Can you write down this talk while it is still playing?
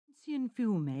Danuncian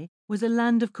Fiume was a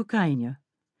land of cocaine,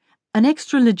 an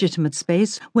extra-legitimate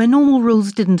space where normal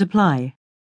rules didn't apply.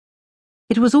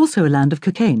 It was also a land of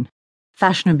cocaine,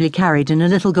 fashionably carried in a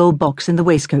little gold box in the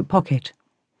waistcoat pocket.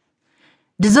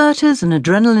 Deserters and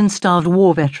adrenaline-starved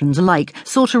war veterans alike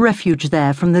sought a refuge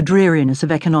there from the dreariness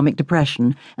of economic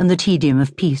depression and the tedium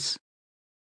of peace.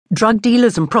 Drug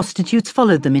dealers and prostitutes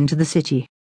followed them into the city.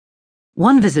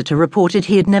 One visitor reported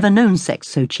he had never known sex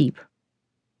so cheap.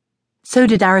 So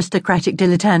did aristocratic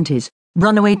dilettantes,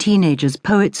 runaway teenagers,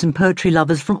 poets and poetry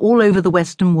lovers from all over the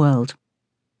Western world.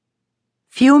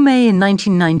 Fiume in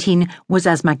 1919 was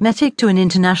as magnetic to an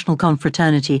international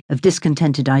confraternity of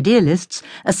discontented idealists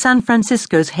as San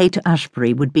Francisco's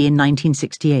Haight-Ashbury would be in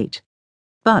 1968.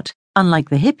 But,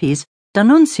 unlike the hippies,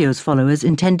 D'Annunzio's followers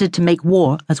intended to make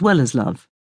war as well as love.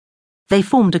 They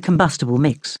formed a combustible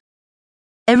mix.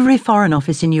 Every foreign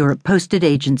office in Europe posted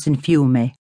agents in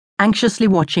Fiume, anxiously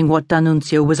watching what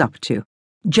D'Annunzio was up to.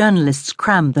 Journalists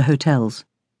crammed the hotels.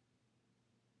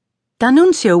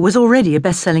 D'Annunzio was already a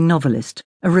best-selling novelist,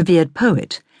 a revered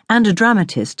poet, and a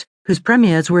dramatist whose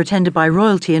premieres were attended by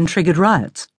royalty and triggered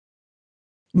riots.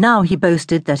 Now he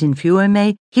boasted that in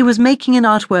Fiume he was making an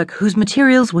artwork whose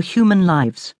materials were human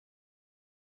lives.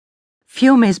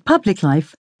 Fiume's public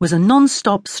life was a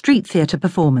non-stop street theatre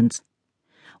performance.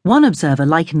 One observer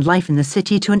likened life in the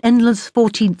city to an endless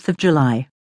 14th of July.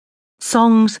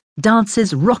 Songs,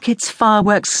 dances, rockets,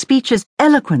 fireworks, speeches,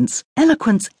 eloquence,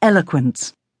 eloquence,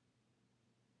 eloquence.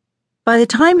 By the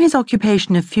time his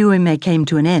occupation of Fiume came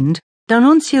to an end,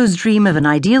 D'Annunzio's dream of an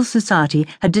ideal society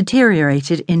had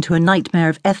deteriorated into a nightmare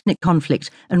of ethnic conflict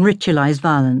and ritualized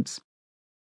violence.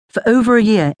 For over a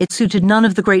year, it suited none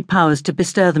of the great powers to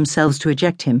bestir themselves to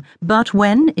eject him, but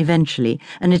when, eventually,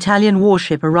 an Italian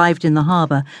warship arrived in the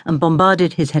harbour and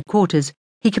bombarded his headquarters,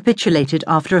 he capitulated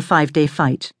after a 5-day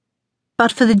fight.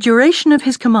 But for the duration of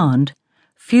his command,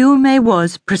 Fiume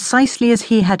was, precisely as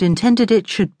he had intended it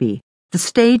should be, the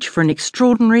stage for an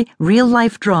extraordinary,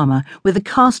 real-life drama with a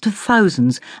cast of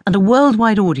thousands and a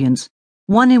worldwide audience,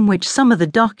 one in which some of the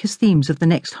darkest themes of the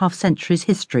next half-century's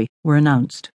history were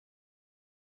announced.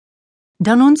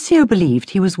 D'Annunzio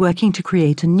believed he was working to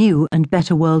create a new and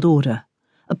better world order,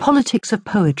 a politics of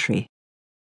poetry.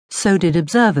 So did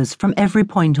observers from every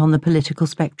point on the political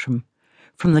spectrum,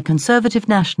 from the conservative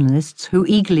nationalists who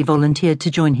eagerly volunteered to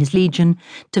join his legion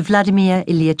to Vladimir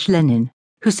Ilyich Lenin,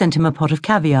 who sent him a pot of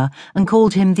caviar and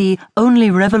called him the only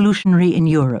revolutionary in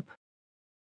Europe.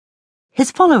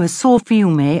 His followers saw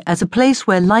Fiume as a place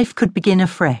where life could begin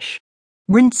afresh,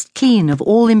 rinsed clean of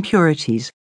all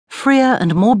impurities, freer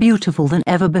and more beautiful than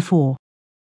ever before.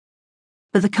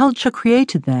 But the culture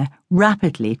created there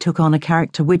rapidly took on a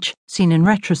character which, seen in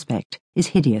retrospect, is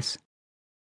hideous.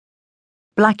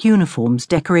 Black uniforms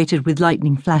decorated with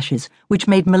lightning flashes, which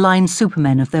made malign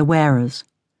supermen of their wearers.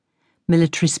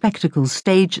 Military spectacles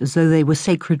staged as though they were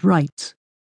sacred rites.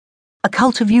 A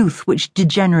cult of youth which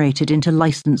degenerated into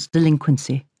licensed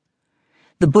delinquency.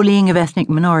 The bullying of ethnic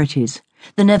minorities,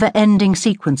 the never-ending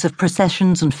sequence of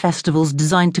processions and festivals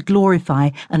designed to glorify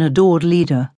an adored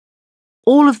leader.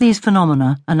 All of these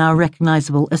phenomena are now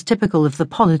recognizable as typical of the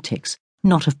politics,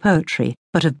 not of poetry,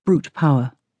 but of brute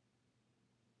power.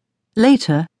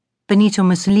 Later, Benito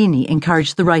Mussolini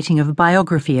encouraged the writing of a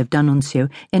biography of D'Annunzio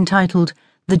entitled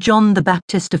The John the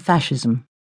Baptist of Fascism.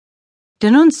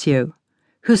 D'Annunzio,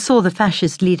 who saw the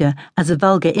fascist leader as a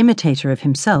vulgar imitator of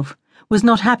himself, was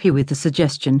not happy with the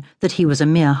suggestion that he was a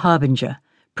mere harbinger,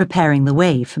 preparing the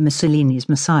way for Mussolini's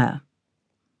Messiah.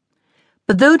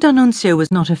 But though D'Annunzio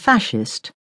was not a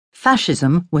fascist,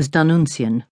 fascism was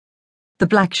D'Annunzian. The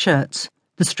black shirts,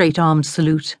 the straight-armed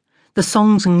salute, the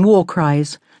songs and war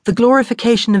cries, the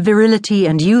glorification of virility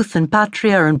and youth and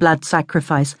patria and blood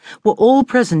sacrifice were all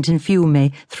present in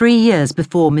Fiume 3 years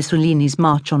before Mussolini's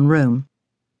march on Rome.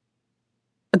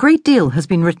 A great deal has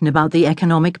been written about the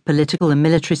economic, political and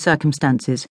military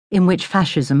circumstances in which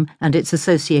fascism and its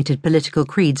associated political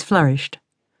creeds flourished.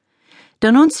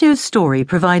 D'Annunzio's story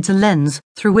provides a lens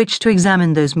through which to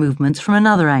examine those movements from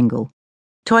another angle,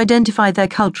 to identify their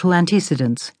cultural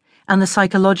antecedents and the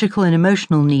psychological and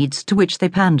emotional needs to which they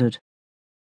pandered.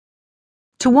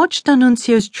 To watch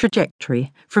D'Annunzio's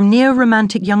trajectory from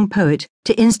neo-romantic young poet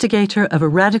to instigator of a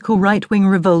radical right-wing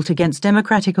revolt against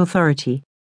democratic authority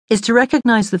is to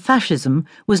recognize that fascism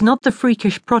was not the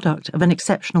freakish product of an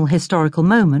exceptional historical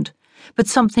moment, but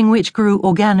something which grew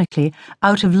organically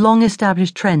out of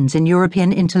long-established trends in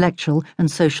European intellectual and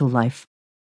social life.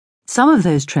 Some of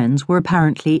those trends were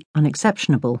apparently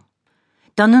unexceptionable.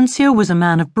 D'Annunzio was a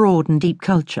man of broad and deep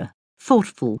culture,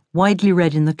 thoughtful, widely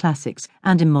read in the classics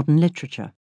and in modern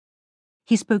literature.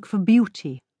 He spoke for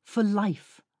beauty, for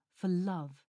life, for love.